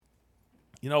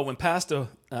You know, when Pastor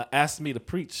asked me to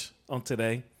preach on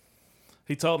today,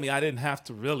 he told me I didn't have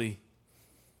to really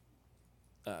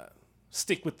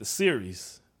stick with the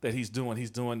series that he's doing.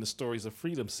 He's doing the Stories of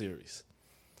Freedom series.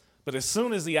 But as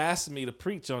soon as he asked me to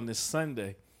preach on this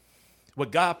Sunday,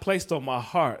 what God placed on my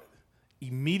heart,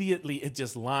 immediately it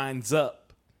just lines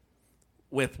up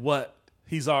with what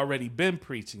he's already been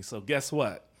preaching. So guess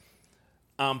what?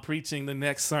 I'm preaching the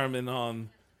next sermon on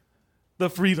the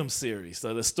Freedom series,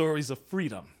 so the Stories of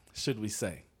Freedom, should we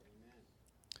say.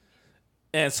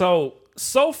 And so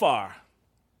far,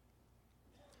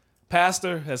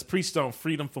 Pastor has preached on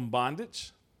freedom from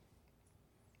bondage,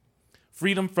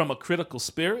 freedom from a critical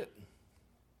spirit,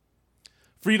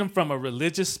 freedom from a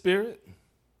religious spirit.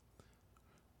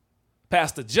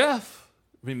 Pastor Jeff,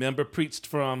 remember,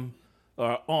 preached on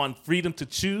freedom to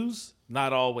choose,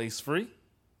 not always free.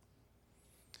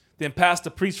 Then Pastor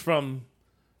preached from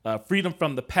freedom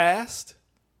from the past,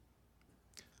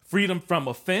 freedom from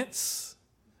offense,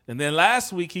 and then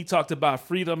last week he talked about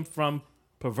freedom from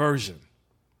perversion.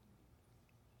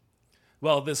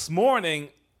 Well, this morning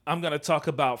I'm going to talk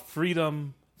about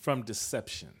freedom from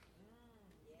deception.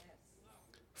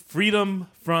 Freedom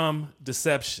from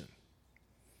deception.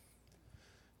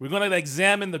 We're going to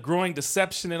examine the growing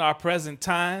deception in our present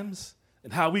times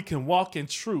and how we can walk in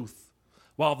truth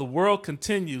while the world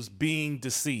continues being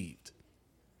deceived.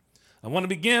 I want to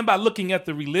begin by looking at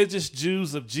the religious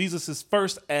Jews of Jesus'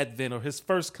 first advent, or his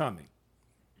first coming.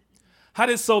 How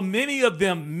did so many of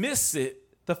them miss it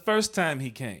the first time he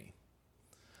came?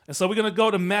 And so we're going to go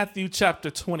to Matthew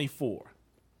chapter 24.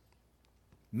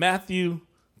 Matthew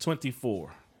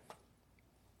 24.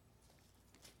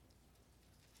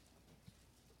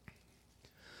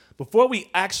 Before we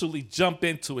actually jump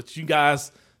into it, you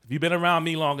guys, if you've been around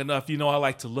me long enough, you know I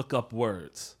like to look up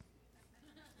words.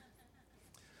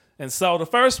 And so the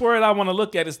first word I want to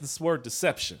look at is this word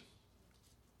deception.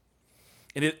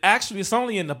 And it's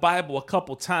only in the Bible a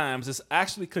couple times. It's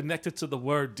actually connected to the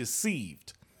word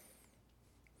deceived.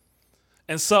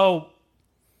 And so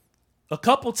a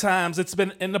couple times it's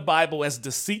been in the Bible as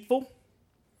deceitful,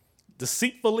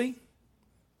 deceitfully,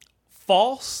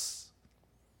 false,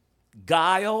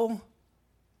 guile.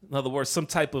 In other words, some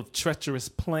type of treacherous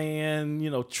plan,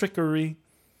 trickery,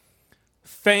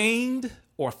 feigned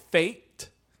or faked,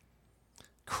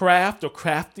 craft or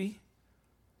crafty,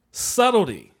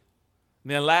 subtlety,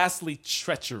 and then lastly,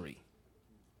 treachery.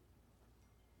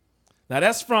 Now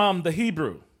that's from the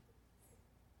Hebrew.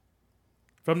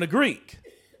 From the Greek.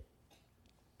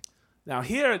 Now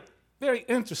here, very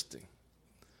interesting.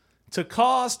 To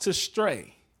cause to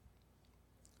stray,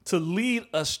 to lead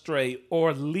astray,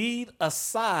 or lead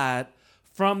aside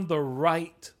from the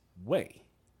right way.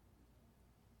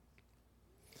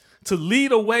 To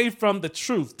lead away from the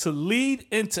truth, to lead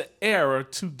into error,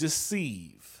 to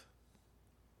deceive.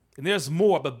 And there's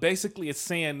more, but basically it's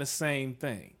saying the same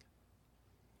thing.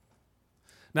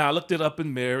 Now, I looked it up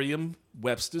in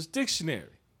Merriam-Webster's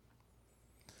dictionary.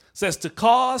 It says to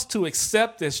cause to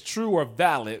accept as true or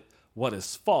valid what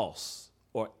is false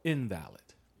or invalid.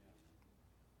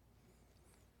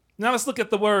 Now, let's look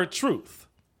at the word truth.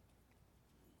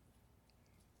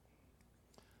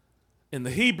 In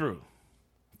the Hebrew,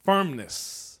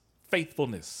 firmness,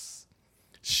 faithfulness,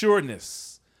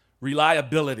 sureness,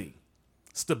 reliability,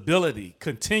 stability,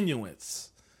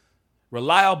 continuance,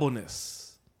 reliableness.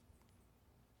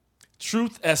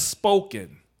 Truth as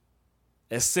spoken,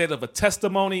 as said of a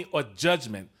testimony or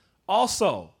judgment.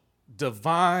 Also,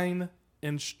 divine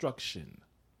instruction.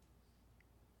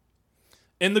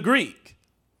 In the Greek,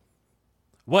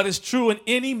 what is true in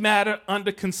any matter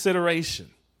under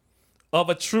consideration, of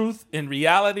a truth in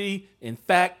reality, in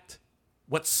fact,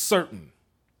 what's certain.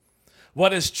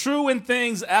 What is true in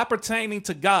things appertaining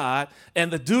to God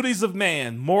and the duties of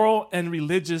man, moral and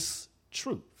religious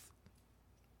truth.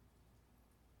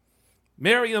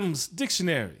 Merriam's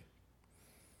dictionary.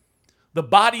 The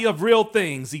body of real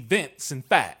things, events, and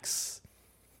facts.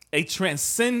 A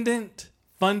transcendent,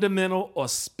 fundamental, or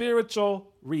spiritual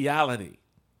reality.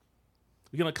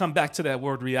 We're going to come back to that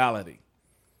word reality.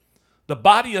 The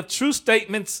body of true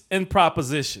statements and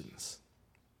propositions.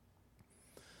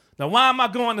 Now, why am I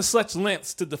going to such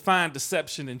lengths to define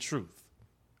deception and truth?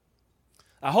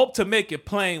 I hope to make it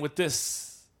plain with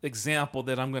this example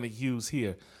that I'm going to use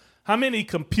here. How many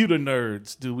computer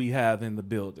nerds do we have in the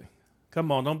building?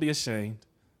 Come on, don't be ashamed.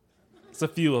 It's a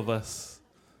few of us.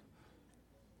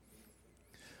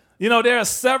 There are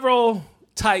several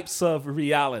types of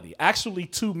reality, actually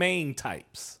two main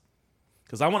types.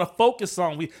 Because I want to focus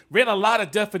on, we read a lot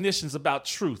of definitions about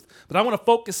truth, but I want to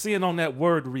focus in on that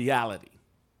word reality.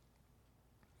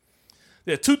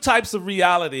 There are two types of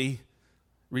reality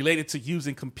related to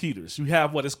using computers. You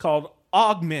have what is called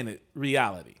augmented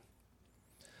reality.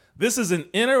 This is an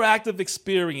interactive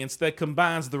experience that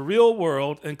combines the real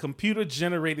world and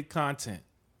computer-generated content.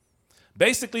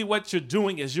 Basically, what you're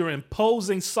doing is you're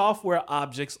imposing software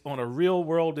objects on a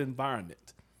real-world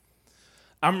environment.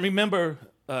 I remember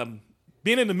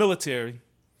being in the military,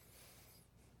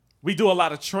 we do a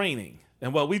lot of training.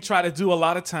 And what we try to do a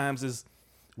lot of times is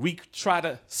we try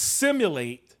to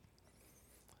simulate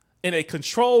in a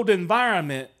controlled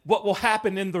environment what will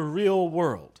happen in the real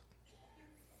world.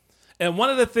 And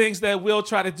one of the things that we'll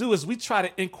try to do is we try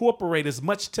to incorporate as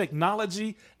much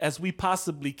technology as we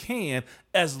possibly can,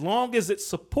 as long as it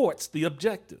supports the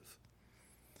objective.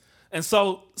 And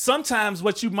so sometimes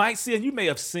what you might see, and you may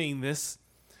have seen this,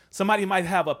 somebody might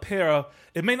have a pair of,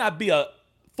 it may not be a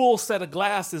full set of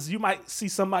glasses. You might see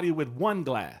somebody with one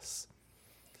glass.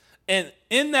 And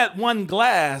in that one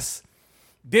glass,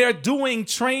 they're doing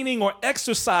training or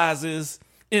exercises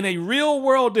in a real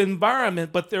world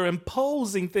environment, but they're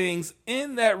imposing things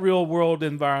in that real world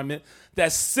environment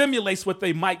that simulates what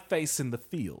they might face in the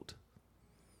field.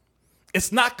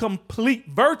 It's not complete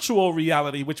virtual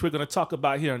reality, which we're going to talk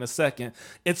about here in a second.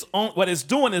 What it's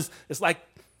doing is it's like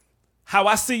how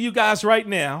I see you guys right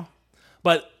now,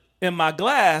 but in my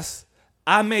glass,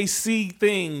 I may see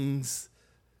things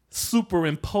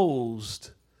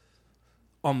superimposed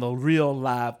on the real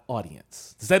live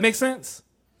audience. Does that make sense?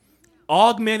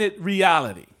 Augmented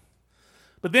reality.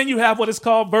 But then you have what is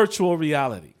called virtual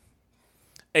reality,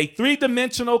 a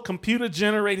three-dimensional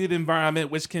computer-generated environment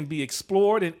which can be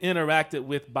explored and interacted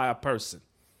with by a person.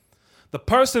 The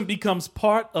person becomes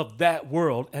part of that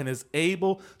world and is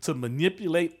able to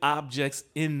manipulate objects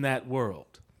in that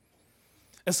world.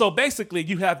 And so basically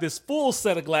you have this full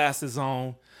set of glasses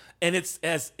on, and it's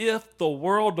as if the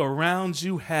world around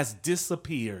you has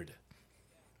disappeared.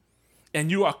 And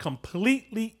you are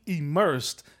completely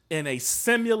immersed in a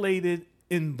simulated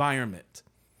environment.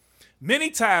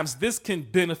 Many times this can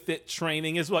benefit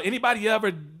training as well. Anybody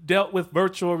ever dealt with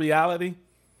virtual reality?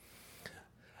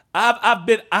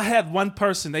 I had one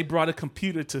person, they brought a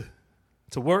computer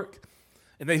to work,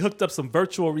 and they hooked up some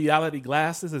virtual reality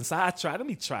glasses, and so let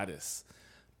me try this.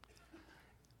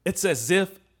 It's as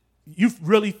if you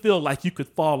really feel like you could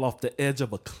fall off the edge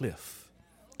of a cliff.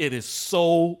 It is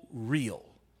so real.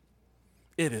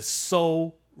 It is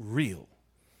so real.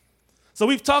 So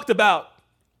we've talked about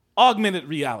augmented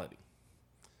reality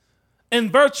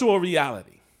and virtual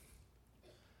reality.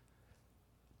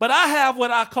 But I have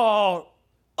what I call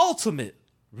ultimate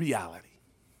reality.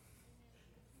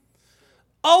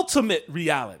 Ultimate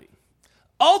reality.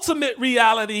 Ultimate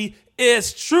reality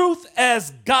is truth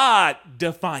as God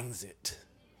defines it.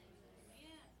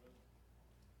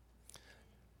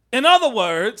 In other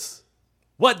words,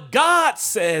 what God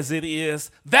says it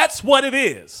is, that's what it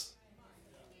is.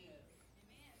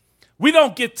 We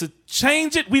don't get to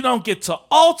change it. We don't get to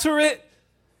alter it.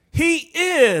 He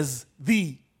is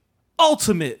the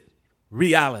ultimate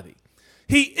reality.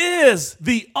 He is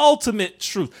the ultimate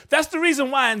truth. That's the reason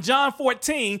why in John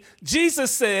 14, Jesus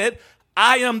said,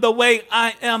 I am the way,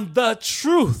 I am the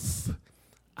truth,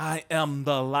 I am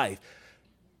the life.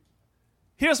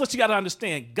 Here's what you got to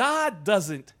understand. God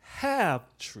doesn't have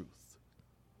truth.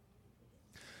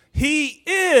 He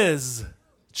is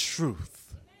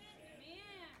truth.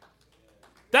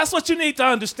 That's what you need to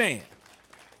understand.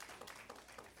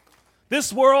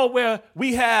 This world where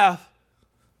we have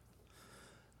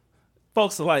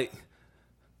folks are like,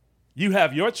 you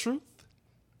have your truth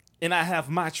and I have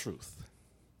my truth.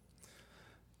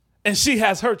 And she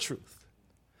has her truth.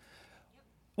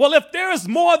 Well, if there is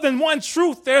more than one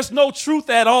truth, there's no truth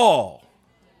at all.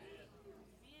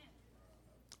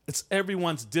 It's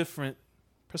everyone's different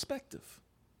perspective.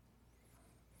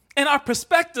 And our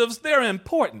perspectives, they're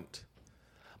important.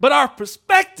 But our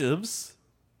perspectives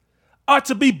are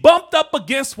to be bumped up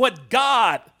against what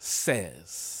God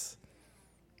says.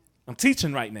 I'm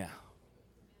teaching right now.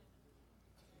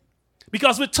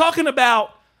 Because we're talking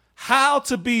about how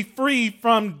to be free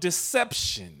from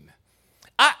deception.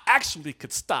 I actually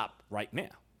could stop right now.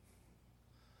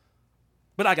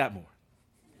 But I got more.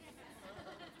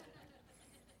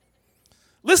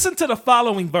 Listen to the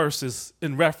following verses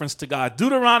in reference to God.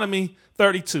 Deuteronomy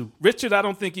 32. Richard, I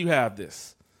don't think you have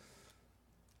this.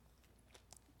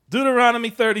 Deuteronomy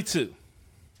 32.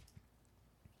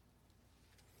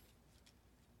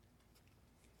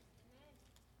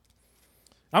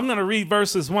 I'm going to read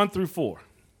verses 1 through 4.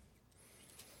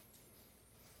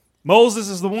 Moses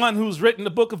is the one who's written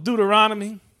the book of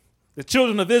Deuteronomy. The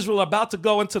children of Israel are about to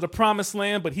go into the promised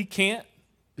land, but he can't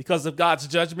because of God's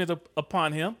judgment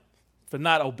upon him for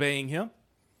not obeying him.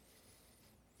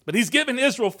 But he's giving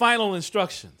Israel final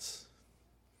instructions.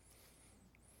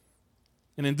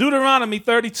 And in Deuteronomy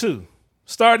 32,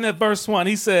 starting at verse 1,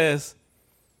 he says,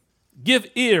 "Give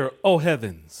ear, O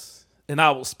heavens, and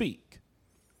I will speak.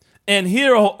 And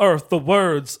hear, O earth, the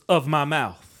words of my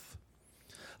mouth.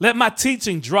 Let my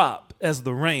teaching drop as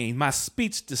the rain, my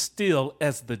speech distill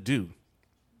as the dew.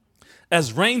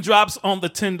 As raindrops on the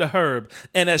tender herb,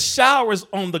 and as showers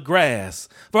on the grass.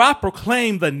 For I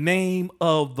proclaim the name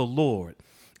of the Lord.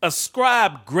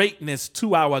 Ascribe greatness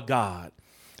to our God.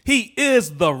 He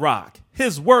is the rock.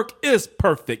 His work is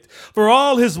perfect. For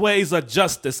all his ways are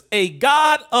justice, a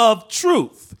God of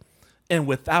truth, and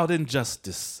without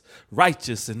injustice.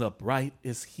 Righteous and upright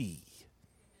is he."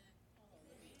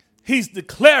 He's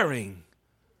declaring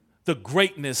the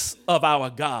greatness of our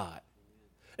God.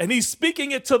 And he's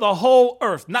speaking it to the whole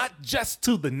earth, not just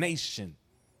to the nation.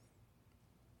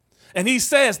 And he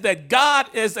says that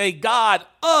God is a God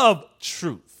of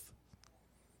truth.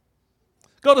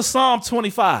 Go to Psalm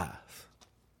 25.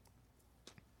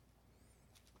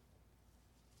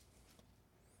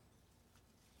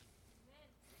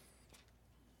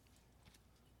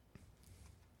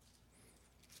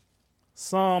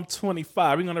 Psalm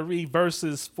 25. We're going to read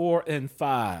verses 4 and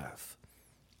 5.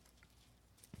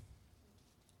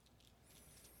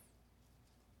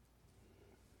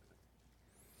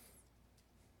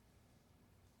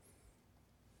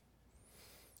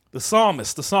 The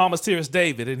psalmist here is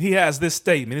David, and he has this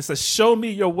statement. It says, "Show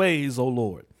me your ways, O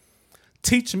Lord.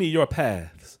 Teach me your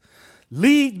paths.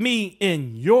 Lead me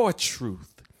in your truth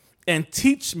and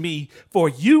teach me, for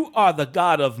you are the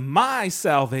God of my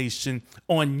salvation.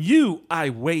 On you I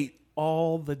wait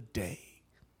all the day."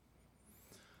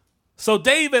 So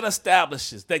David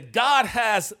establishes that God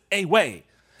has a way,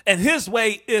 and his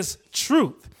way is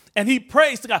truth. And he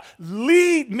prays to God,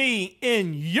 "Lead me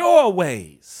in your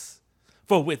ways,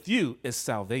 for with you is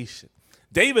salvation."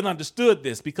 David understood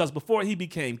this because before he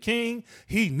became king,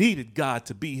 he needed God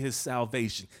to be his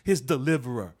salvation, his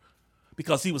deliverer,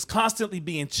 because he was constantly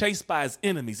being chased by his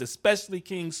enemies, especially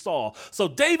King Saul. So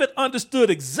David understood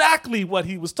exactly what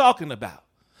he was talking about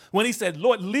when he said,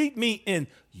 "Lord, lead me in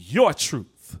your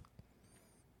truth."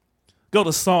 Go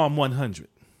to Psalm 100.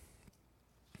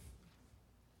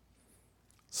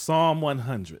 Psalm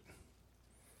 100.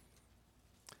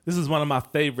 This is one of my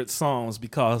favorite psalms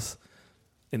because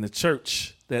in the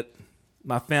church that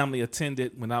my family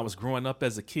attended when I was growing up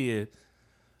as a kid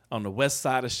on the west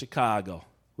side of Chicago,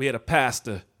 we had a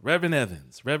pastor, Reverend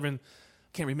Evans. I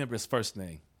can't remember his first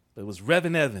name, but it was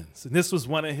Reverend Evans. And this was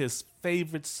one of his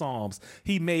favorite psalms.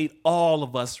 He made all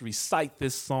of us recite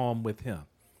this psalm with him.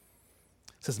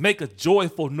 It says, "Make a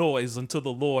joyful noise unto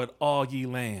the Lord, all ye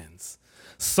lands.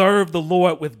 Serve the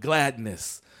Lord with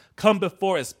gladness. Come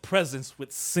before his presence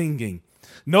with singing.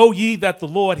 Know ye that the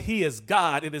Lord, he is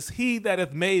God. It is he that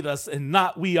hath made us and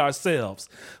not we ourselves.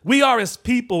 We are his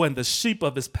people and the sheep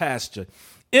of his pasture.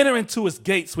 Enter into his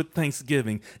gates with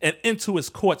thanksgiving and into his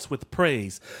courts with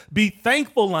praise. Be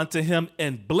thankful unto him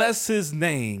and bless his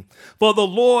name. For the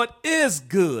Lord is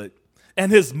good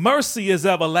and his mercy is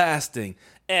everlasting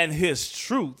and his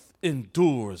truth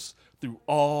endures through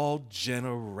all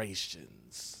generations."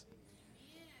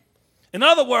 In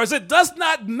other words, it does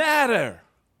not matter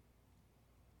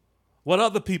what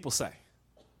other people say.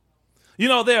 You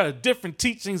know, there are different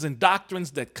teachings and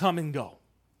doctrines that come and go.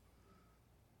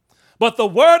 But the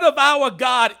word of our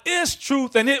God is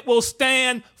truth, and it will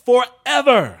stand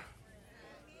forever.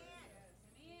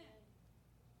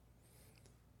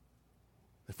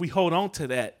 If we hold on to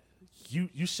that,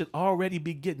 you should already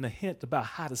be getting a hint about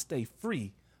how to stay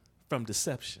free from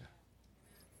deception.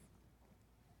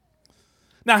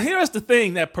 Now, here's the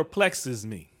thing that perplexes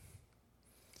me.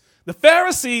 The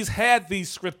Pharisees had these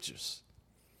scriptures.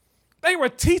 They were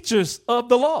teachers of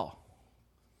the law.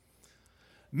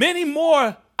 Many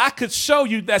more I could show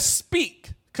you that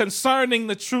speak concerning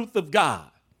the truth of God.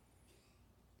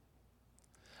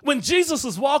 When Jesus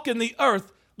was walking the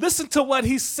earth, listen to what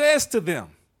he says to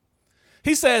them.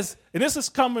 He says, and this is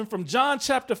coming from John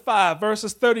chapter 5,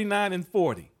 verses 39 and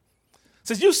 40. It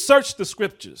says, "You search the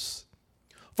scriptures,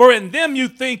 for in them you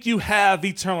think you have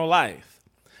eternal life.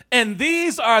 And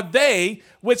these are they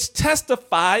which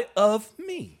testify of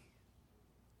me.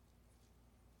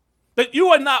 That you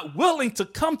are not willing to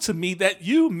come to me that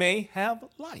you may have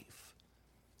life."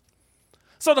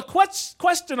 So the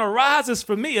question arises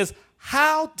for me is,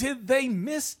 how did they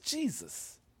miss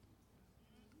Jesus?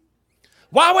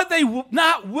 Why were they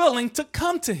not willing to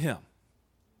come to him?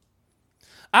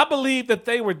 I believe that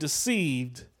they were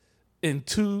deceived in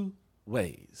two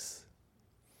ways.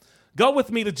 Go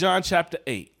with me to John chapter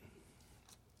 8.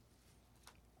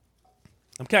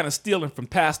 I'm kind of stealing from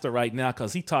Pastor right now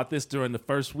because he taught this during the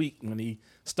first week when he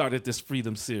started this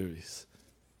Freedom series.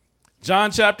 John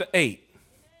chapter 8.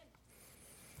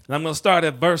 And I'm going to start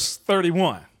at verse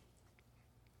 31.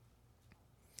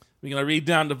 We're going to read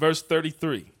down to verse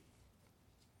 33. It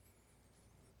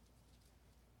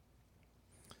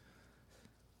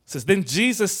says, Then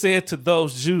Jesus said to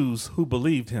those Jews who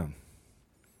believed him,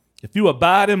 If you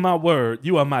abide in my word,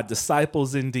 you are my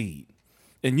disciples indeed,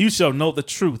 and you shall know the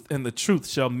truth, and the truth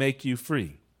shall make you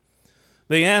free.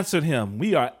 They answered him,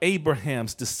 We are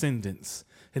Abraham's descendants,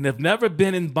 and have never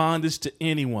been in bondage to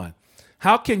anyone.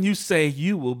 How can you say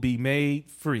you will be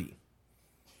made free?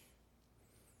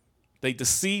 They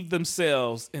deceived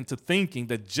themselves into thinking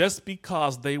that just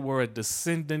because they were a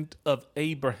descendant of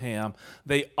Abraham,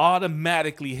 they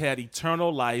automatically had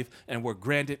eternal life and were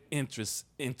granted entrance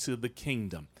into the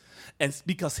kingdom. And it's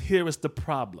because here is the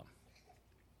problem.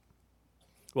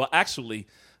 Well, actually,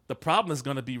 the problem is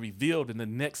going to be revealed in the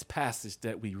next passage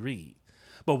that we read.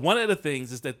 But one of the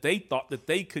things is that they thought that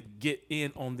they could get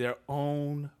in on their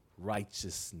own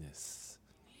righteousness.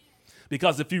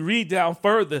 Because if you read down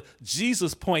further,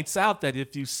 Jesus points out that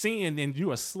if you sin, then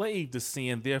you're a slave to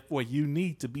sin. Therefore, you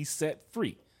need to be set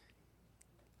free.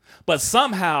 But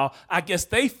somehow, I guess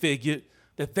they figured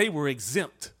that they were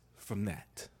exempt from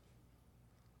that.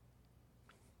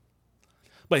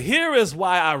 But here is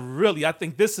why I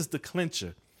think this is the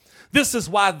clincher. This is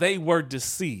why they were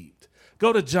deceived.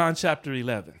 Go to John chapter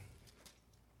 11.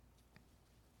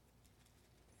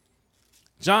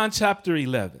 John chapter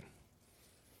 11.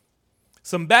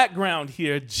 Some background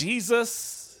here.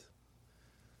 Jesus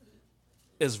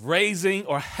is raising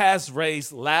or has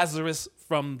raised Lazarus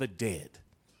from the dead.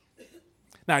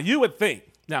 Now, you would think,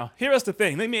 here's the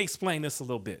thing. Let me explain this a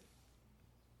little bit.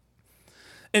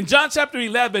 In John chapter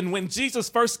 11, when Jesus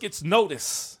first gets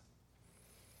notice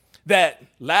that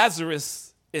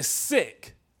Lazarus is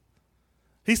sick,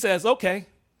 he says, okay,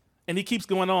 and he keeps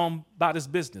going on about his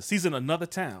business. He's in another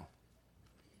town.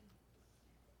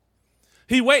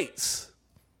 He waits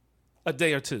a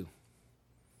day or two.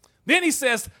 Then he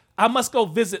says, I must go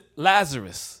visit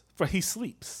Lazarus, for he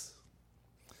sleeps.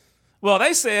 Well,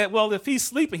 they said, well, if he's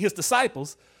sleeping, his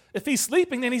disciples, if he's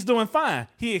sleeping, then he's doing fine.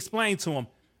 He explained to him,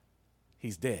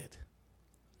 he's dead.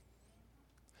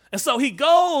 And so he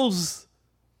goes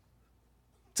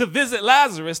to visit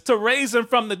Lazarus to raise him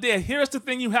from the dead. Here's the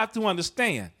thing you have to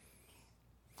understand.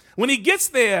 When he gets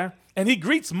there and he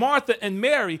greets Martha and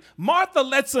Mary, Martha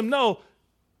lets him know,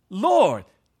 Lord,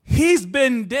 he's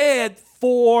been dead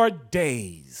 4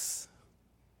 days.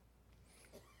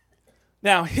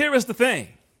 Now, here is the thing.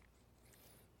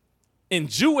 In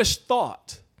Jewish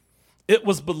thought, it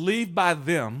was believed by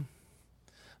them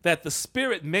that the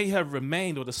spirit may have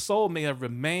remained or the soul may have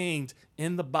remained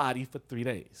in the body for 3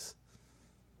 days.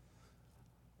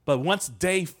 But once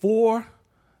day 4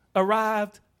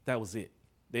 arrived, that was it.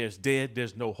 There's dead.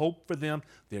 There's no hope for them.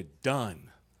 They're done.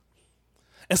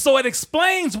 And so it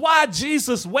explains why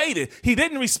Jesus waited. He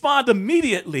didn't respond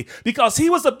immediately because he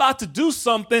was about to do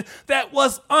something that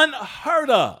was unheard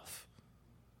of.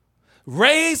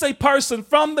 Raise a person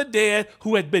from the dead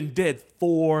who had been dead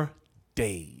 4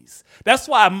 days. That's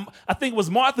why I think it was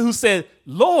Martha who said,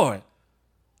 Lord,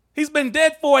 he's been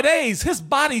dead 4 days. His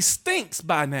body stinks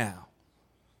by now.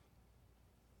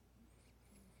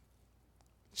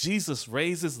 Jesus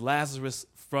raises Lazarus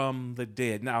from the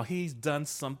dead. Now, he's done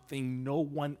something no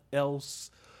one else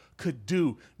could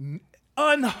do.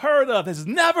 Unheard of, has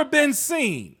never been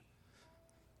seen.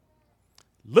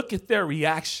 Look at their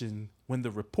reaction when the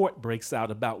report breaks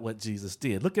out about what Jesus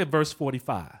did. Look at verse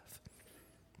 45.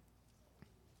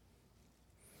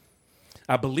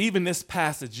 I believe in this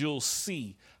passage you'll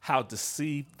see how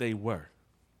deceived they were.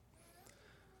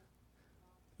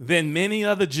 Then many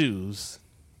other Jews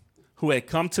who had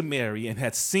come to Mary and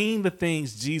had seen the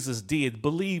things Jesus did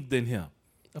believed in him.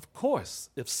 Of course,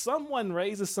 if someone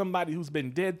raises somebody who's been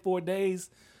dead 4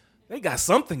 days, they got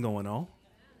something going on.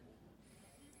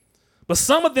 But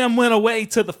some of them went away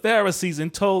to the Pharisees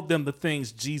and told them the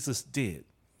things Jesus did.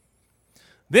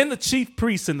 Then the chief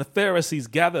priests and the Pharisees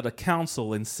gathered a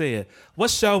council and said, What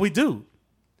shall we do?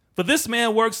 For this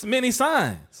man works many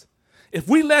signs. If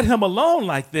we let him alone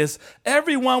like this,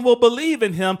 everyone will believe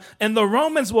in him, and the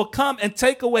Romans will come and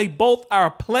take away both our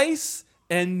place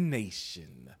and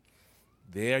nation.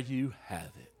 There you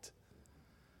have it.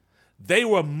 They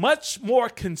were much more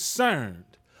concerned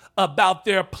about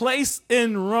their place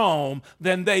in Rome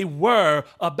than they were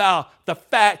about the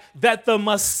fact that the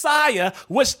Messiah,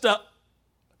 which the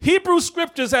Hebrew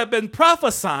scriptures have been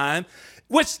prophesying,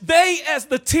 which they, as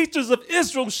the teachers of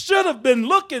Israel, should have been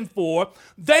looking for,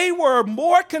 they were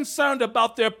more concerned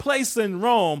about their place in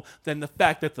Rome than the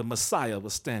fact that the Messiah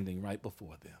was standing right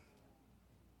before them.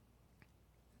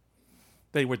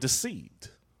 They were deceived.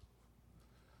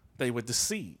 They were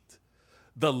deceived.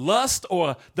 The lust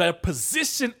or their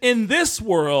position in this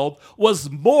world was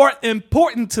more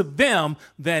important to them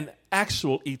than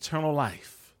actual eternal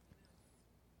life.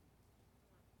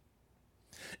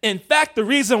 In fact, the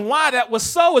reason why that was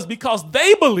so is because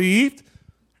they believed,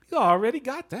 you already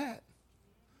got that.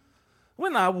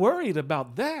 We're not worried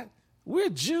about that. We're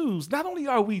Jews. Not only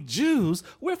are we Jews,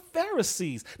 we're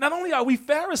Pharisees. Not only are we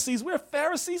Pharisees, we're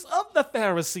Pharisees of the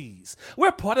Pharisees.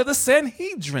 We're part of the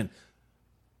Sanhedrin.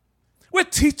 We're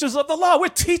teachers of the law. We're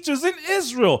teachers in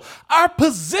Israel. Our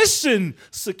position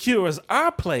secures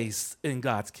our place in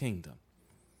God's kingdom.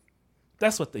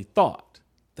 That's what they thought.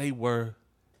 They were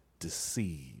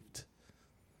deceived.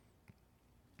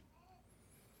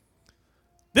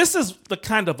 This is the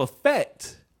kind of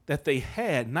effect that they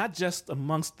had, not just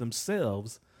amongst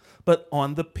themselves, but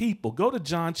on the people. Go to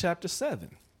John chapter 7.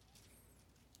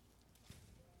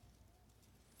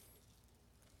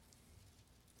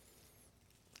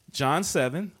 John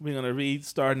 7, we're going to read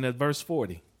starting at verse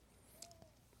 40.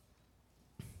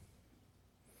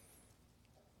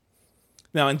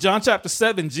 Now, in John chapter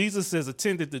 7, Jesus has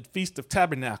attended the Feast of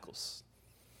Tabernacles.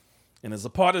 And as a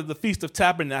part of the Feast of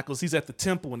Tabernacles, he's at the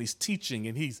temple and he's teaching,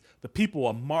 and the people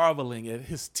are marveling at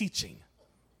his teaching.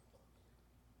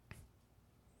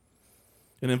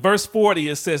 And in verse 40,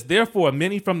 it says, "Therefore,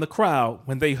 many from the crowd,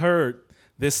 when they heard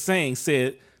this saying,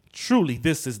 said, 'Truly,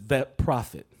 this is that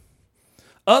prophet.'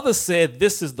 Others said,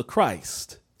 'This is the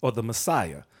Christ,' or the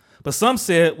Messiah. But some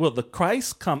said, 'Will the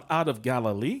Christ come out of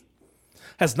Galilee?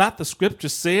 Has not the scripture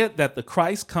said that the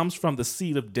Christ comes from the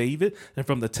seed of David and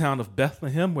from the town of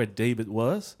Bethlehem where David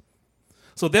was?'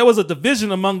 So there was a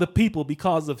division among the people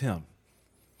because of him.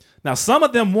 Now some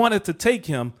of them wanted to take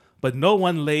him, but no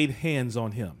one laid hands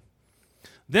on him.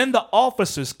 Then the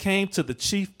officers came to the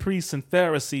chief priests and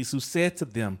Pharisees, who said to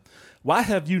them, 'Why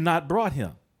have you not brought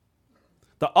him?'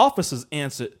 The officers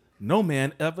answered, 'No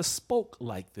man ever spoke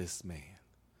like this man.'"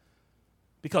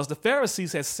 Because the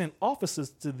Pharisees had sent officers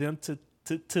to them to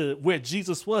where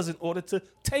Jesus was in order to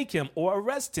take him or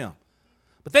arrest him.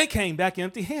 But they came back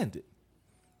empty-handed.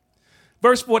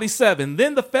 Verse 47,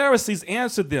 "Then the Pharisees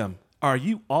answered them, 'Are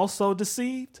you also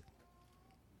deceived?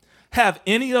 Have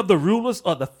any of the rulers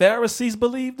or the Pharisees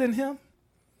believed in him?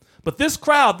 But this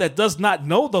crowd that does not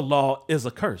know the law is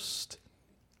accursed.'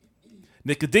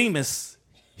 Nicodemus,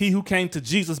 he who came to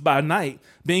Jesus by night,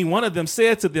 being one of them,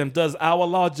 said to them, 'Does our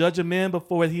law judge a man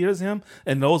before it hears him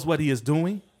and knows what he is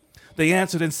doing?' They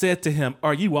answered and said to him,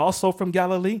 'Are you also from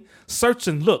Galilee? Search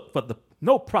and look, for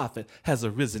no prophet has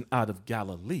arisen out of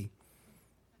Galilee.'"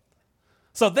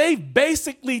 So they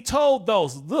basically told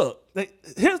those, look,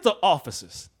 here's the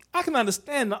officers. I can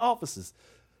understand the officers.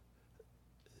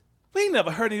 We ain't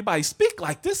never heard anybody speak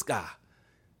like this guy.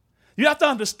 You have to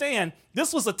understand,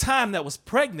 this was a time that was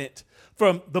pregnant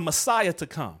for the Messiah to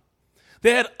come.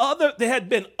 There had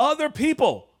been other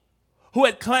people who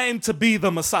had claimed to be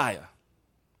the Messiah.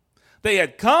 They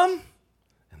had come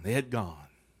and they had gone.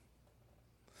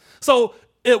 So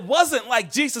it wasn't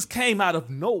like Jesus came out of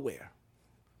nowhere.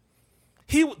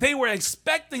 They were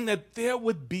expecting that there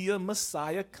would be a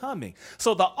Messiah coming.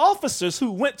 So the officers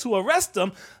who went to arrest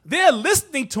him, they're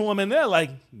listening to him and they're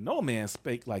like, "No man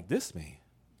spake like this man."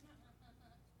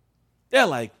 They're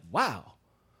like, wow.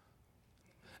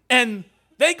 And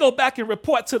they go back and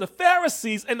report to the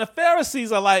Pharisees, and the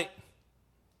Pharisees are like,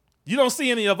 "You don't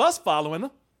see any of us following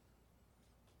him.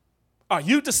 Are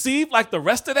you deceived like the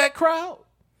rest of that crowd?"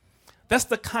 That's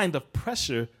the kind of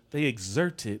pressure they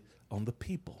exerted on the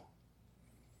people.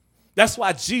 That's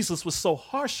why Jesus was so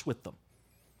harsh with them.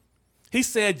 He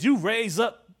said, "You raise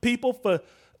up people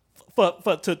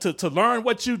to learn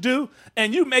what you do,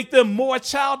 and you make them more a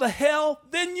child of hell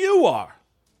than you are."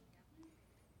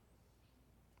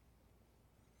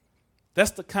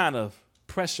 That's the kind of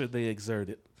pressure they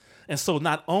exerted. And so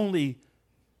not only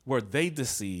were they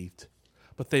deceived,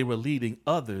 but they were leading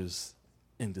others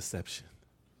in deception.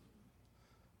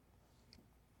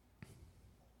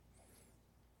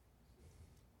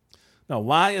 Now,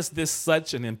 why is this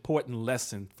such an important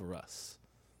lesson for us?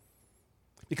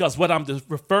 Because what I'm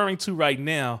referring to right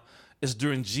now is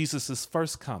during Jesus'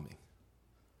 first coming,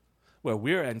 where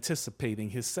we're anticipating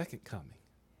his second coming.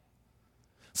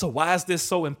 So why is this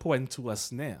so important to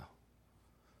us now?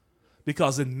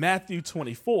 Because in Matthew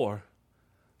 24,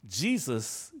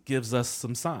 Jesus gives us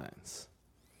some signs.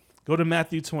 Go to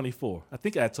Matthew 24. I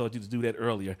think I told you to do that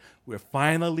earlier. We're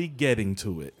finally getting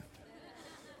to it.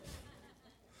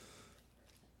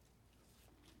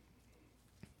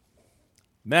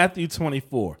 Matthew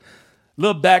 24.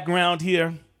 Little background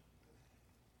here.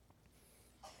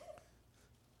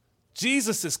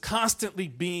 Jesus is constantly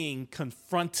being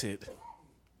confronted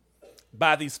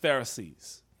by these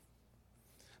Pharisees.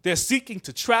 They're seeking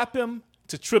to trap him,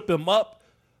 to trip him up,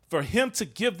 for him to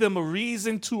give them a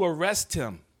reason to arrest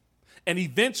him and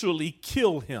eventually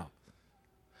kill him.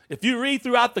 If you read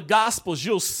throughout the Gospels,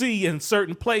 you'll see in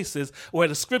certain places where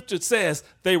the scripture says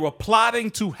they were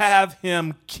plotting to have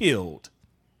him killed.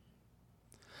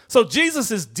 So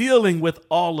Jesus is dealing with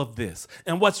all of this.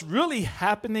 And what's really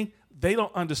happening, they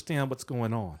don't understand what's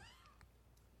going on.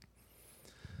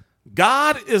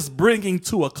 God is bringing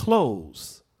to a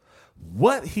close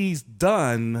what he's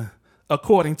done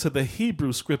according to the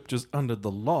Hebrew scriptures under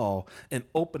the law and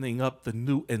opening up the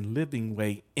new and living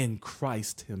way in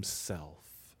Christ himself.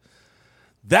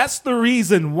 That's the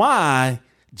reason why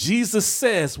Jesus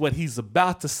says what he's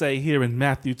about to say here in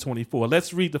Matthew 24.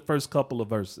 Let's read the first couple of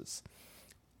verses.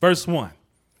 Verse 1.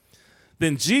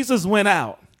 Then Jesus went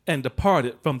out and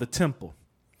departed from the temple,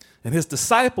 and his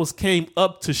disciples came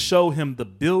up to show him the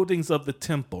buildings of the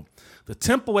temple. The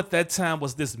temple at that time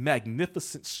was this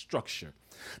magnificent structure.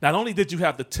 Not only did you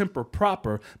have the temple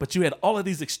proper, but you had all of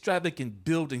these extravagant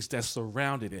buildings that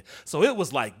surrounded it. So it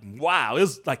was like, wow, it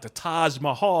was like the Taj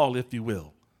Mahal, if you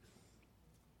will.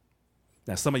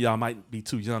 Now, some of y'all might be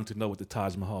too young to know what the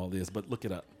Taj Mahal is, but look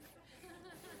it up.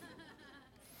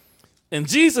 And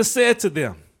Jesus said to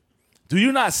them, do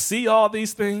you not see all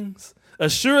these things?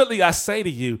 Assuredly, I say to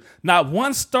you, not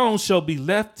one stone shall be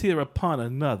left here upon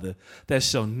another that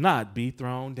shall not be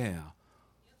thrown down.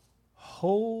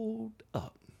 Hold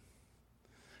up.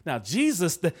 Now,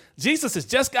 Jesus has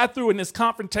just got through in this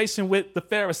confrontation with the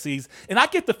Pharisees, and I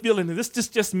get the feeling, and this is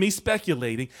just me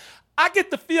speculating, I get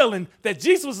the feeling that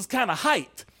Jesus is kind of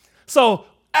hyped. So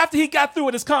after he got through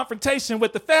with his confrontation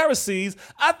with the Pharisees,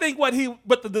 I think what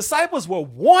the disciples were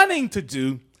wanting to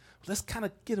do, let's kind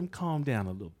of get him calmed down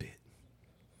a little bit.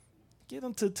 Get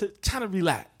him to kind of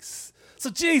relax. So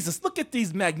Jesus, look at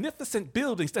these magnificent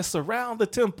buildings that surround the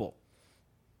temple.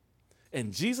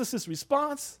 And Jesus'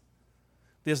 response,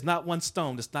 there's not one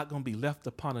stone that's not going to be left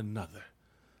upon another.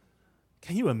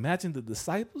 Can you imagine the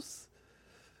disciples?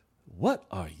 What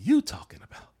are you talking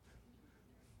about?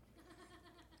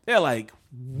 They're like,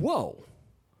 whoa.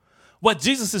 What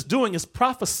Jesus is doing is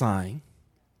prophesying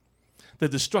the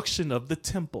destruction of the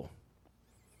temple.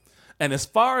 And as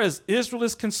far as Israel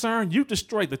is concerned, you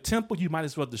destroy the temple, you might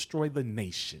as well destroy the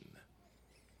nation.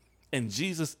 And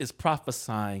Jesus is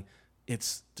prophesying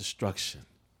its destruction.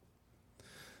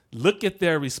 Look at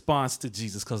their response to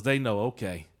Jesus, because they know,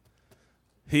 okay,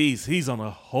 he's on a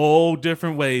whole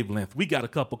different wavelength. We got a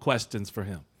couple questions for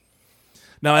him.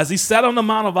 Now, as he sat on the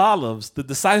Mount of Olives, the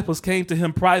disciples came to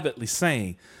him privately,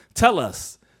 saying, tell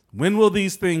us, when will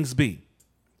these things be?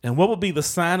 And what will be the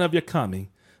sign of your coming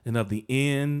and of the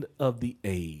end of the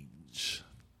age?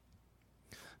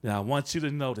 Now, I want you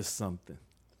to notice something.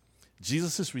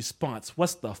 Jesus' response,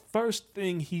 what's the first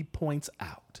thing he points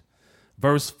out?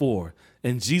 Verse 4,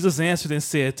 and Jesus answered and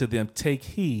said to them, take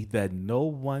heed that no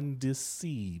one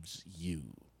deceives you.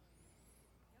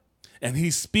 And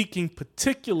he's speaking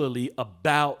particularly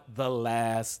about the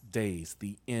last days,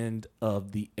 the end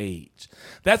of the age.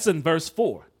 That's in verse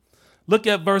 4. Look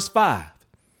at verse 5.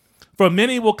 For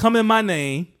many will come in my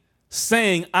name,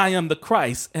 saying, I am the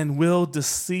Christ, and will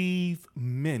deceive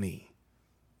many.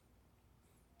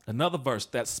 Another verse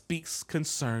that speaks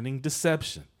concerning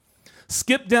deception.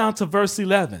 Skip down to verse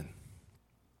 11.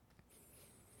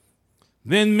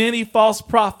 Then many false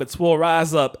prophets will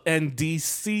rise up and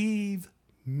deceive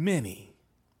many.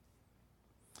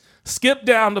 Skip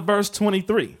down to verse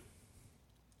 23.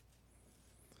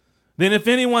 Then if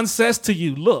anyone says to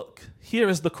you, look, here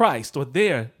is the Christ, or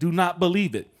there, do not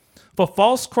believe it. For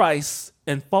false Christs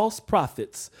and false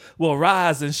prophets will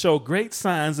rise and show great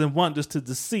signs and wonders to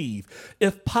deceive,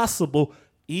 if possible,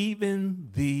 even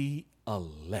the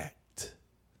elect.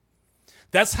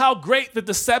 That's how great the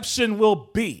deception will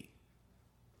be,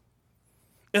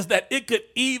 is that it could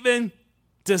even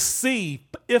deceive,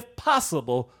 if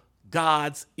possible,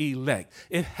 God's elect.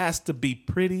 It has to be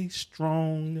pretty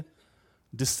strong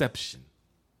deception.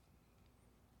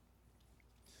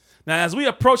 Now, as we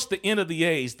approach the end of the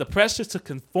age, the pressure to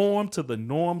conform to the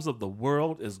norms of the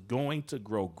world is going to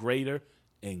grow greater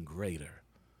and greater.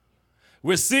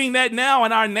 We're seeing that now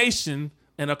in our nation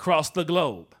and across the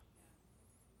globe.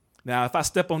 Now, if I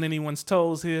step on anyone's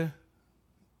toes here,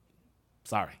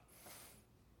 sorry.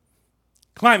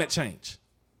 Climate change.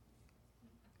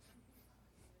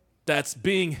 That's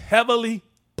being heavily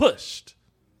pushed.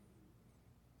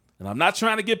 And I'm not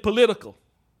trying to get political.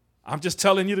 I'm just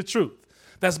telling you the truth.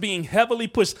 that's being heavily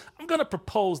pushed. I'm going to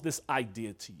propose this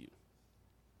idea to you.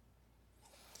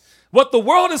 What the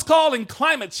world is calling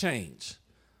climate change,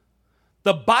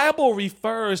 the Bible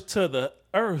refers to the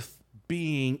earth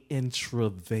being in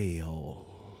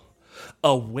travail,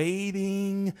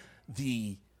 awaiting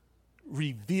the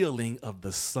revealing of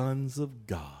the sons of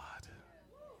God.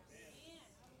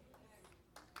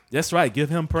 That's right, give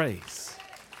him praise.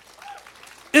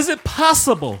 Is it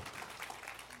possible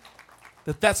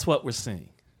that that's what we're seeing?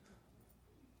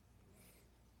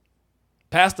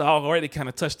 Pastor already kind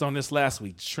of touched on this last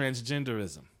week,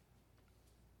 transgenderism.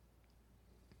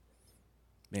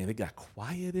 Man, it got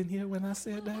quiet in here when I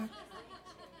said that.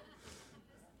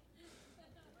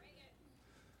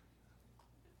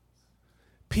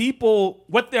 People,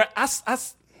 what they're,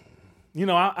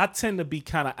 I tend to be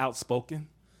kind of outspoken.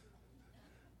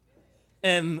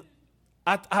 And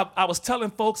I was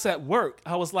telling folks at work,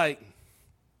 I was like,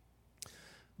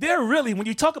 they're really, when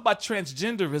you talk about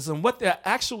transgenderism, what they're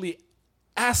actually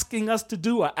asking us to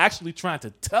do, or actually trying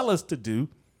to tell us to do,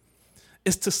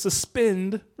 is to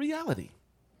suspend reality.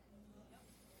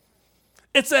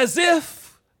 It's as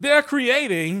if they're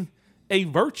creating a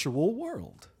virtual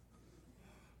world.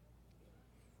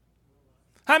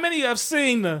 How many of you have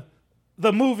seen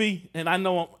the movie, and I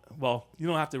know, well, you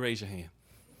don't have to raise your hand.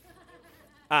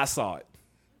 I saw it.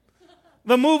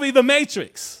 The movie The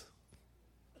Matrix.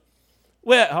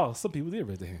 Some people did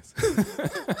raise their hands.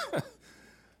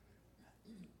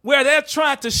 Where they're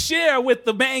trying to share with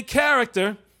the main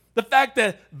character the fact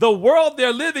that the world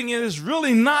they're living in is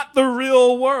really not the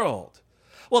real world.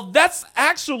 Well, that's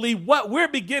actually what we're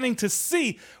beginning to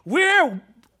see. We're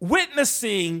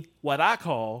witnessing what I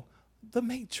call the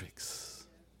Matrix.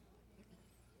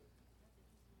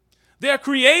 They're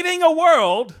creating a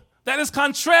world that is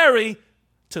contrary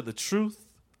to the truth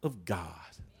of God.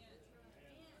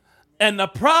 And the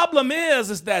problem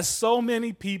is that so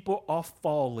many people are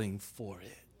falling for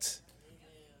it.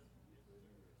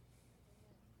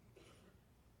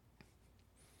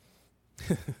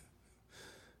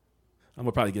 I'm going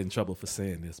to probably get in trouble for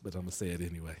saying this, but I'm going to say it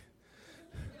anyway.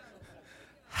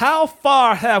 How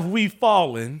far have we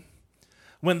fallen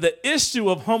when the issue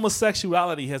of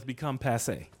homosexuality has become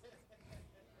passé?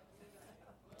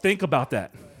 Think about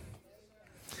that.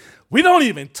 We don't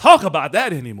even talk about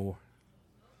that anymore.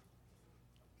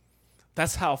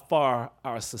 That's how far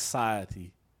our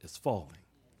society is falling.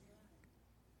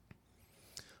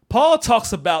 Paul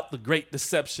talks about the great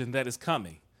deception that is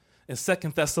coming in 2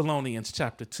 Thessalonians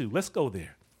chapter 2. Let's go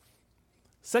there.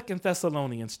 2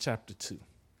 Thessalonians chapter 2.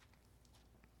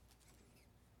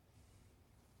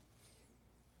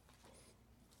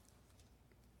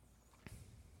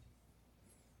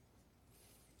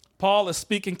 Paul is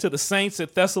speaking to the saints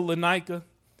at Thessalonica,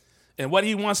 and what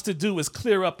he wants to do is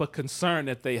clear up a concern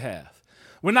that they have.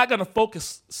 We're not going to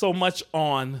focus so much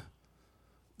on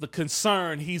the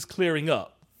concern he's clearing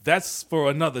up. That's for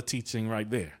another teaching right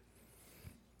there.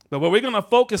 But what we're going to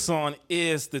focus on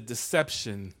is the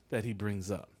deception that he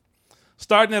brings up.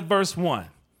 Starting at verse 1. It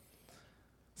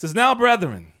says, "Now,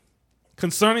 brethren,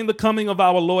 concerning the coming of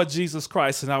our Lord Jesus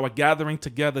Christ and our gathering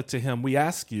together to him, we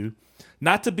ask you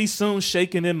not to be soon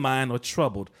shaken in mind or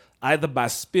troubled, either by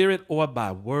spirit or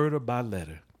by word or by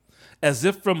letter, as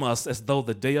if from us, as though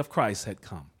the day of Christ had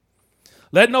come.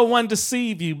 Let no one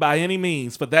deceive you by any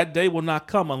means, for that day will not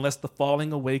come unless the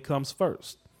falling away comes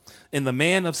first. And the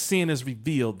man of sin is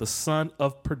revealed, the son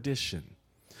of perdition,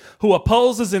 who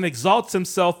opposes and exalts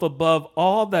himself above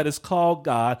all that is called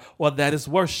God or that is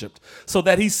worshipped, so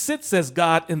that he sits as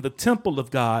God in the temple of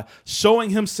God, showing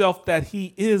himself that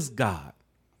he is God.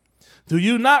 Do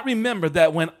you not remember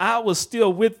that when I was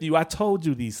still with you, I told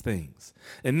you these things?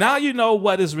 And now you know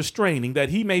what is restraining, that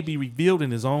he may be revealed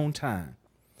in his own time.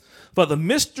 For the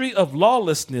mystery of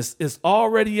lawlessness is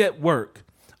already at work.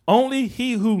 Only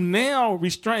he who now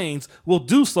restrains will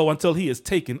do so until he is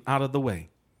taken out of the way.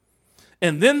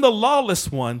 And then the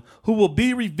lawless one who will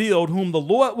be revealed, whom the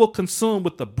Lord will consume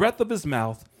with the breath of his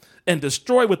mouth and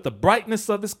destroy with the brightness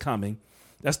of his coming."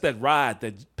 That's that ride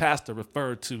that Pastor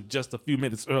referred to just a few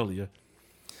minutes earlier.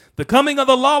 "The coming of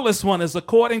the lawless one is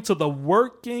according to the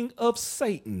working of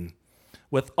Satan,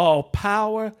 with all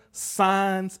power,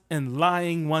 signs, and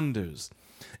lying wonders,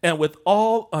 and with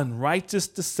all unrighteous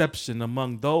deception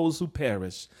among those who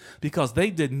perish, because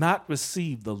they did not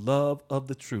receive the love of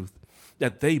the truth,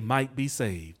 that they might be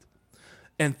saved.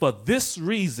 And for this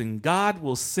reason, God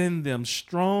will send them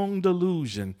strong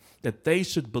delusion, that they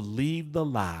should believe the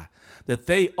lie, that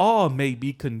they all may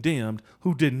be condemned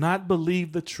who did not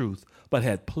believe the truth, but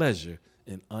had pleasure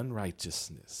in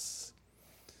unrighteousness."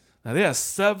 Now, there are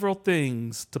several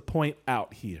things to point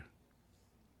out here.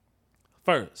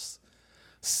 first.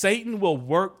 Satan will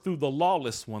work through the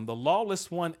lawless one. The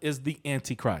lawless one is the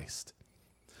Antichrist,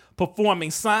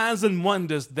 performing signs and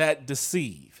wonders that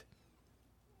deceive.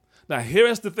 Now, here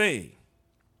is the thing.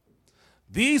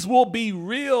 These will be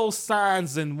real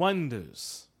signs and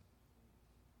wonders,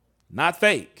 not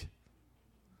fake.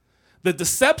 The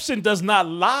deception does not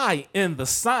lie in the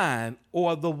sign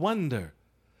or the wonder.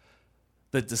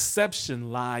 The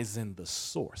deception lies in the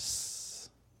source.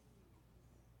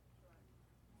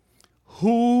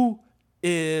 Who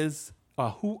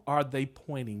are they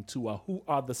pointing to, or who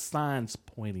are the signs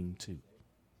pointing to?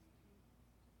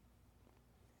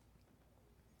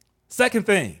 Second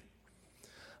thing,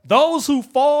 those who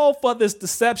fall for this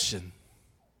deception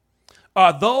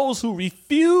are those who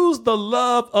refuse the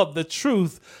love of the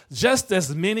truth, just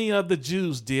as many of the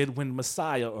Jews did when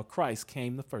Messiah or Christ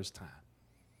came the first time.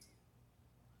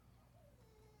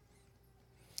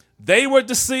 They were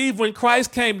deceived when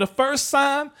Christ came the first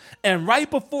time, and right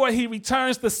before he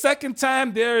returns the second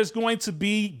time, there is going to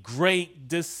be great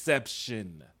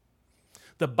deception.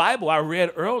 The Bible I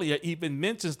read earlier even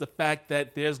mentions the fact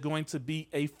that there's going to be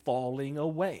a falling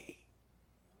away.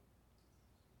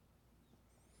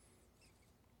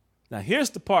 Now,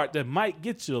 here's the part that might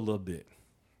get you a little bit.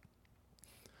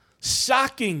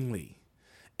 Shockingly,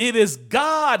 it is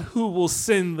God who will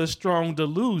send the strong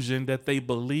delusion that they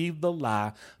believe the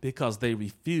lie because they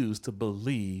refuse to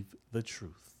believe the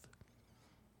truth.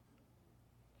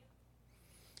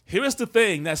 Here is the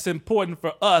thing that's important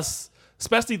for us,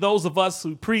 especially those of us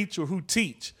who preach or who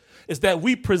teach, is that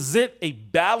we present a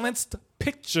balanced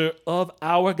picture of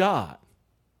our God.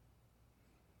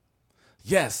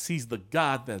 Yes, he's the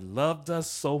God that loved us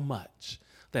so much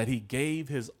that he gave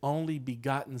his only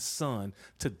begotten son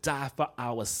to die for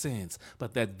our sins.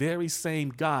 But that very same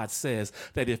God says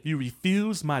that if you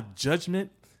refuse my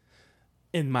judgment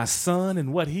in my son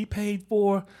and what he paid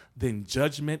for, then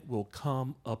judgment will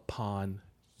come upon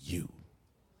you.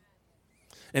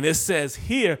 And it says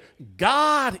here,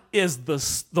 God is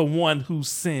the one who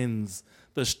sends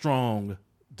the strong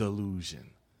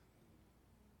delusion,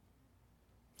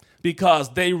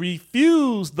 because they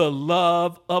refuse the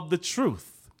love of the truth.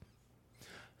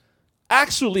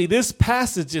 Actually, this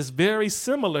passage is very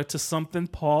similar to something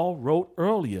Paul wrote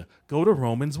earlier. Go to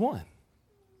Romans 1. I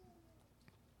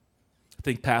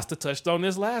think Pastor touched on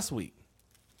this last week.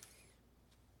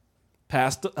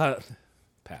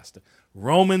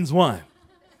 Romans 1.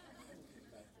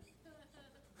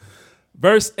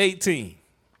 Verse 18.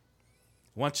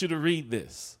 I want you to read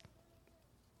this.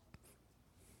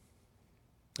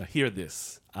 Now hear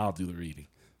this. I'll do the reading.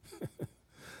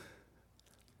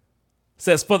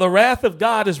 Says, for the wrath of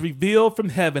God is revealed from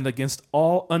heaven against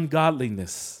all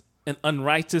ungodliness and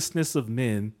unrighteousness of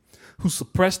men who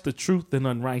suppress the truth in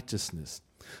unrighteousness,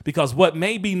 because what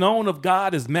may be known of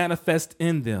God is manifest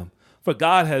in them, for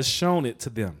God has shown it to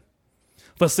them.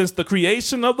 For since the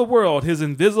creation of the world, his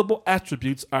invisible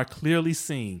attributes are clearly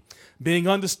seen, being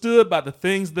understood by the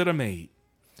things that are made,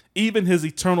 even his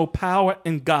eternal power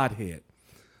and Godhead,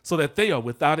 so that they are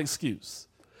without excuse.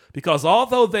 Because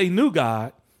although they knew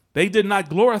God, they did not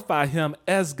glorify him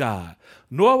as God,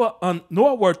 nor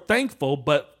were thankful,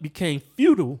 but became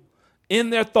futile in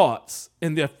their thoughts,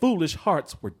 and their foolish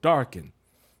hearts were darkened.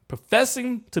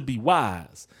 Professing to be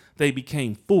wise, they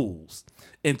became fools,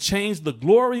 and changed the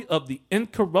glory of the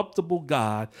incorruptible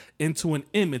God into an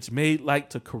image made like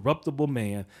to corruptible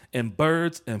man, and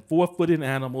birds, and four-footed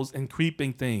animals, and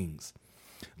creeping things.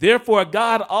 Therefore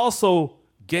God also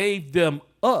gave them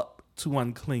up to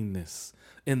uncleanness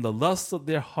in the lusts of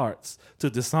their hearts, to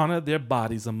dishonor their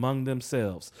bodies among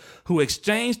themselves, who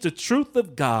exchanged the truth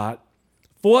of God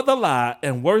for the lie,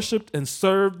 and worshiped and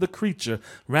served the creature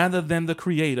rather than the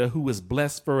Creator, who is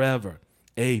blessed forever.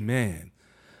 Amen.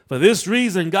 For this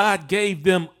reason, God gave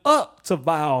them up to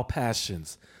vile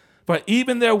passions. For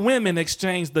even their women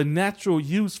exchanged the natural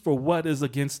use for what is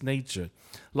against nature.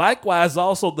 Likewise,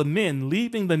 also the men,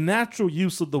 leaving the natural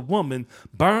use of the woman,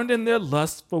 burned in their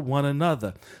lust for one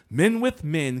another, men with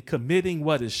men, committing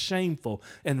what is shameful,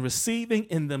 and receiving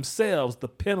in themselves the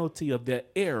penalty of their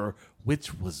error,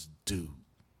 which was due.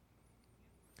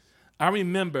 I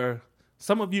remember,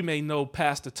 some of you may know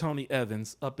Pastor Tony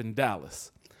Evans up in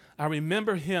Dallas. I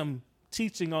remember him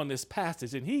teaching on this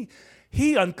passage, and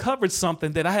he uncovered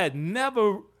something that I had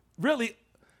never really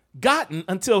gotten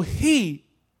until he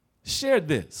shared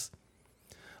this.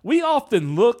 We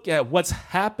often look at what's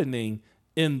happening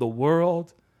in the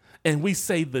world and we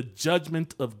say the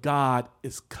judgment of God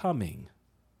is coming.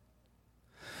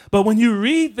 But when you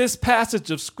read this passage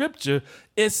of scripture,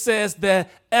 it says that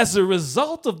as a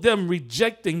result of them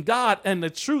rejecting God and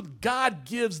the truth, God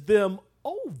gives them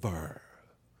over.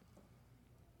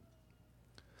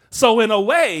 So in a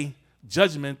way,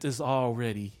 judgment is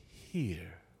already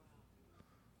here.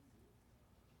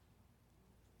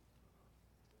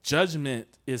 Judgment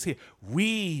is here.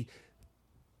 We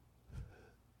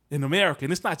in America,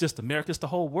 and it's not just America, it's the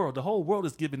whole world. The whole world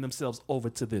is giving themselves over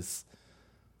to this,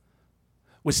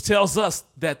 which tells us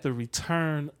that the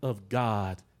return of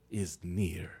God is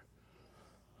near.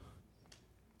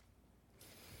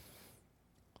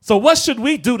 So what should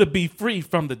we do to be free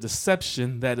from the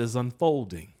deception that is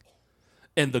unfolding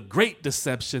and the great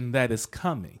deception that is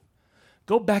coming?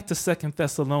 Go back to 2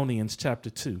 Thessalonians chapter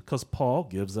 2, because Paul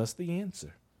gives us the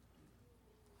answer.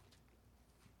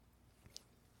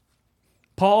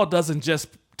 Paul doesn't just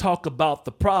talk about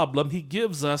the problem, he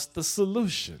gives us the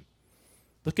solution.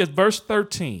 Look at verse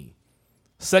 13,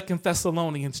 2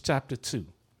 Thessalonians chapter 2.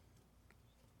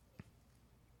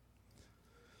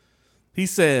 He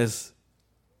says,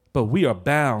 "But we are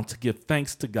bound to give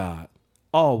thanks to God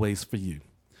always for you,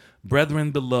 brethren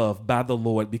beloved by the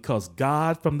Lord, because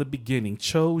God from the beginning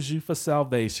chose you for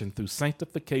salvation through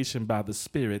sanctification by the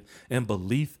Spirit and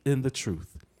belief in the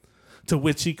truth, to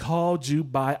which he called you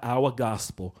by our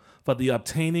gospel for the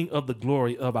obtaining of the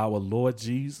glory of our Lord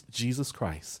Jesus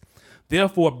Christ.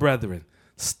 Therefore, brethren,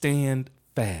 stand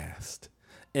fast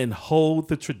and hold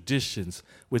the traditions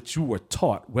which you were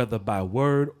taught, whether by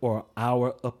word or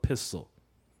our epistle.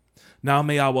 Now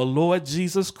may our Lord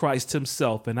Jesus Christ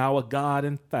himself and our God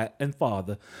and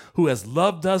Father, who has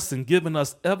loved us and given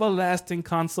us everlasting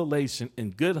consolation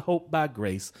and good hope by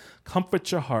grace,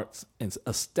 comfort your hearts and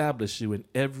establish you in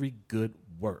every good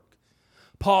work."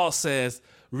 Paul says,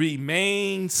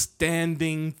 remain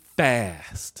standing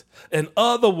fast. In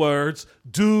other words,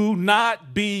 do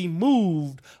not be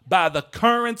moved by the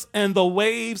currents and the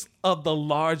waves of the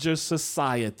larger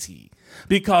society,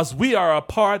 because we are a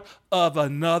part of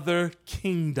another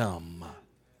kingdom.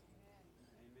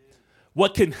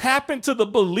 What can happen to the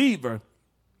believer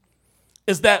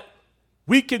is that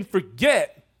we can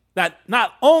forget that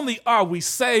not only are we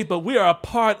saved, but we are a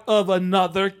part of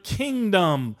another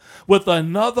kingdom with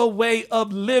another way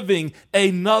of living,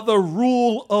 another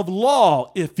rule of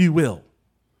law, if you will.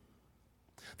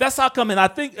 That's how come, and I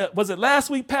think, was it last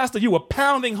week, Pastor, you were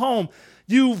pounding home,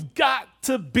 you've got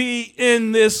to be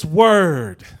in this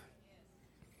word.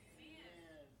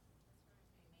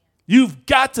 You've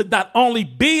got to not only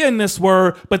be in this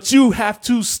word, but you have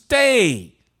to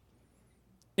stay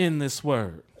in this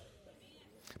word.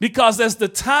 Because as the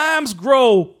times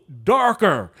grow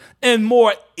darker and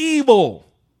more evil,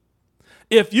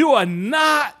 if you are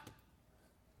not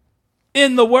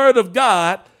in the word of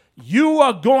God, you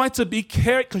are going to be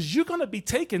carried, because you're going to be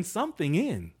taking something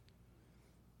in.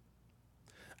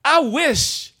 I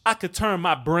wish I could turn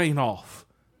my brain off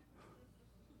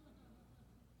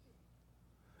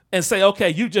and say,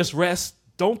 okay, you just rest,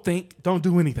 don't think, don't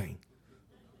do anything.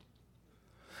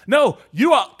 No,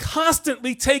 you are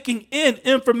constantly taking in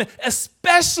information,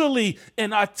 especially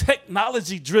in our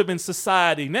technology-driven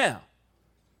society now.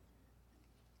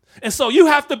 And so you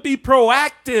have to be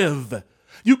proactive.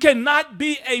 You cannot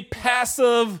be a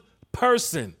passive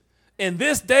person in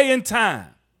this day and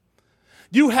time.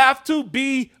 You have to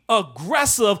be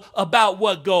aggressive about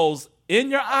what goes in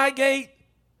your eye gate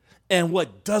and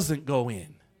what doesn't go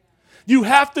in. You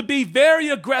have to be very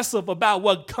aggressive about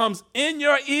what comes in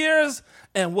your ears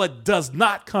and what does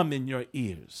not come in your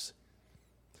ears.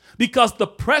 Because the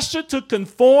pressure to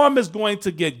conform is going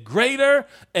to get greater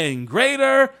and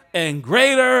greater and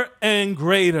greater and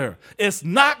greater. It's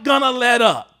not going to let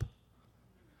up.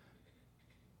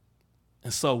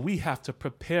 And so we have to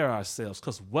prepare ourselves,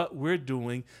 because what we're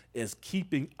doing is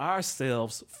keeping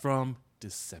ourselves from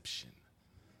deception.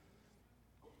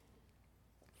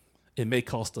 It may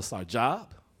cost us our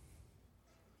job.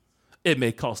 It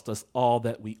may cost us all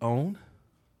that we own.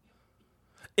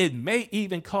 It may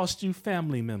even cost you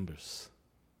family members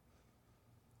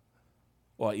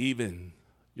or even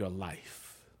your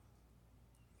life.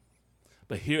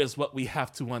 But here's what we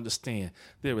have to understand.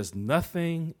 There is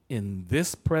nothing in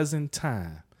this present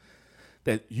time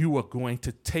that you are going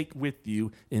to take with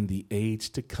you in the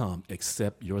age to come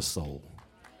except your soul.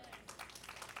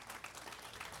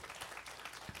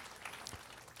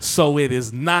 So it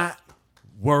is not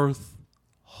worth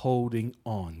holding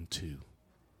on to.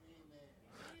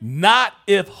 Not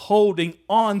if holding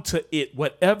on to it,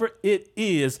 whatever it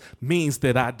is, means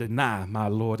that I deny my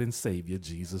Lord and Savior,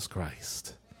 Jesus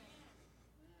Christ.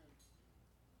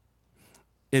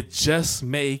 It just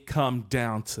may come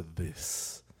down to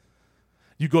this.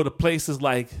 You go to places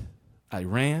like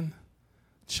Iran,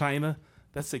 China,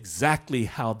 that's exactly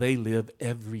how they live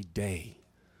every day.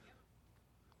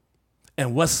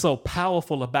 And what's so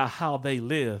powerful about how they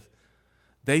live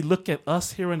They look at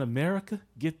us here in America.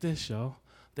 Get this, y'all.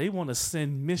 They want to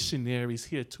send missionaries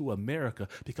here to America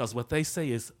because what they say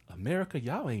is, America,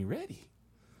 y'all ain't ready.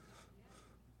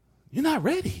 You're not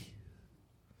ready.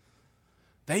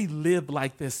 They live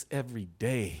like this every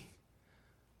day.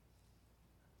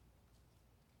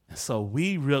 And so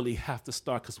we really have to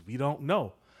start because we don't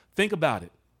know. Think about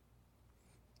it.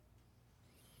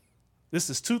 This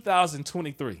is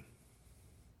 2023.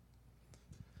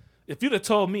 If you'd have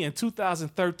told me in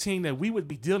 2013 that we would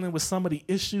be dealing with some of the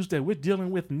issues that we're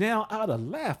dealing with now, I'd have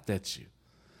laughed at you.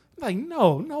 Like,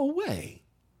 no way.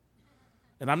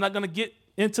 And I'm not going to get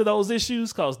into those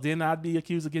issues because then I'd be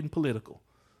accused of getting political.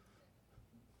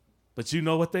 But you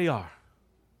know what they are.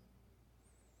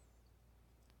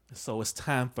 So it's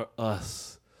time for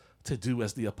us to do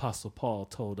as the Apostle Paul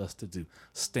told us to do.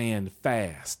 Stand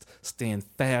fast. Stand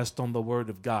fast on the word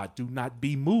of God. Do not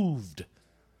be moved.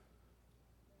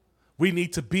 We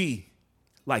need to be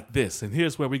like this. And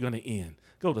here's where we're going to end.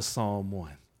 Go to Psalm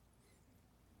 1.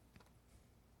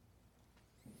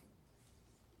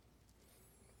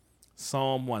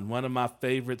 Psalm 1, one of my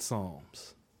favorite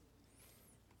psalms.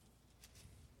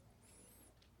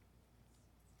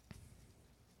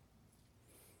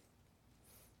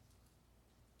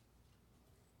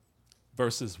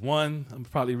 Verses 1, I'm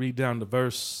probably read down to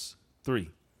verse 3. It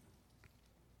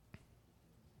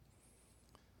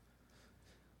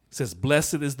says,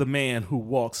 blessed is the man who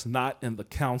walks not in the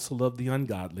counsel of the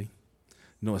ungodly,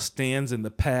 nor stands in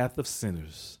the path of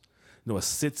sinners, nor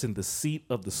sits in the seat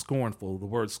of the scornful. The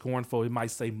word scornful, it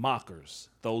might say mockers,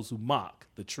 those who mock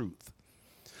the truth.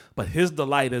 But his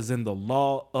delight is in the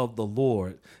law of the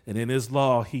Lord, and in his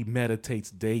law he meditates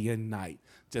day and night.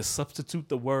 Just substitute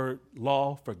the word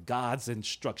law for God's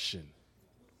instruction.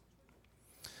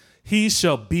 He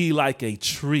shall be like a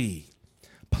tree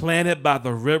planted by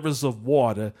the rivers of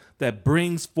water that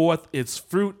brings forth its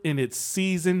fruit in its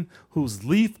season, whose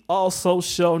leaf also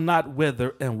shall not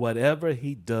wither, and whatever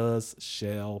he does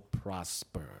shall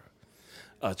prosper.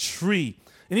 A tree.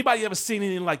 Anybody ever seen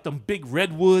anything like them big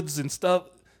redwoods and stuff?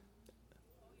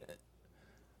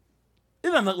 It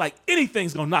doesn't look like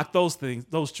anything's going to knock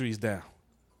those trees down.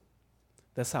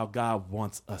 That's how God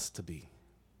wants us to be.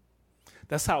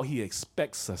 That's how he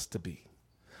expects us to be.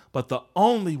 But the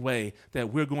only way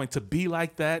that we're going to be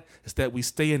like that is that we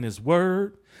stay in his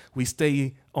word, we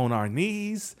stay on our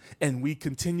knees, and we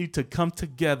continue to come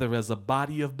together as a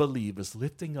body of believers,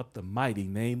 lifting up the mighty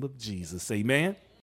name of Jesus. Amen.